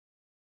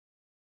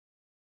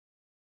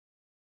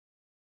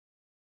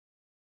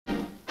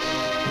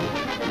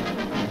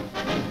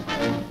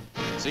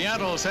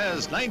Seattle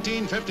says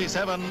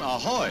 1957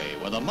 ahoy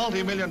with a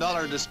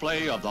multi-million-dollar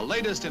display of the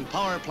latest in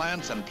power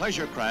plants and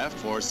pleasure craft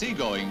for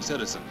seagoing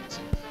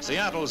citizens.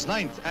 Seattle's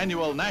 9th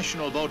annual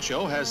National Boat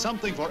Show has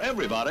something for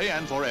everybody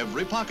and for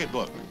every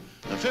pocketbook.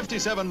 The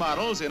 57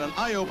 models in an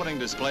eye-opening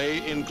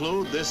display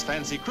include this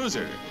fancy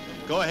cruiser.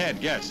 Go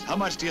ahead, guess. How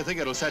much do you think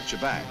it'll set you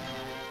back?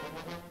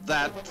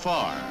 That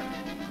far.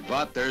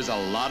 But there's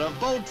a lot of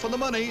boat for the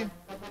money.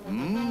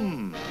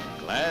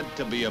 Glad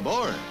to be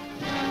aboard.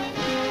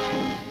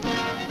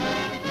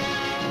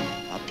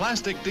 A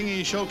plastic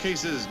dinghy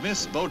showcases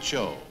Miss Boat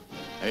Show,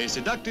 a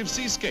seductive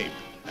seascape.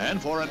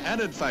 And for an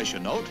added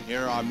fashion note,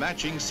 here are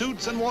matching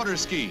suits and water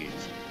skis.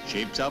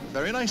 Shapes up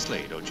very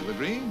nicely, don't you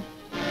agree?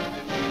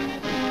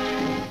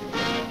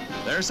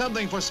 There's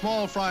something for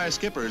small fry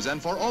skippers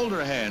and for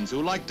older hands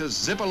who like to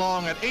zip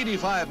along at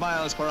 85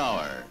 miles per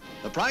hour.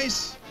 The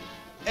price?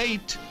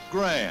 $8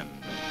 grand.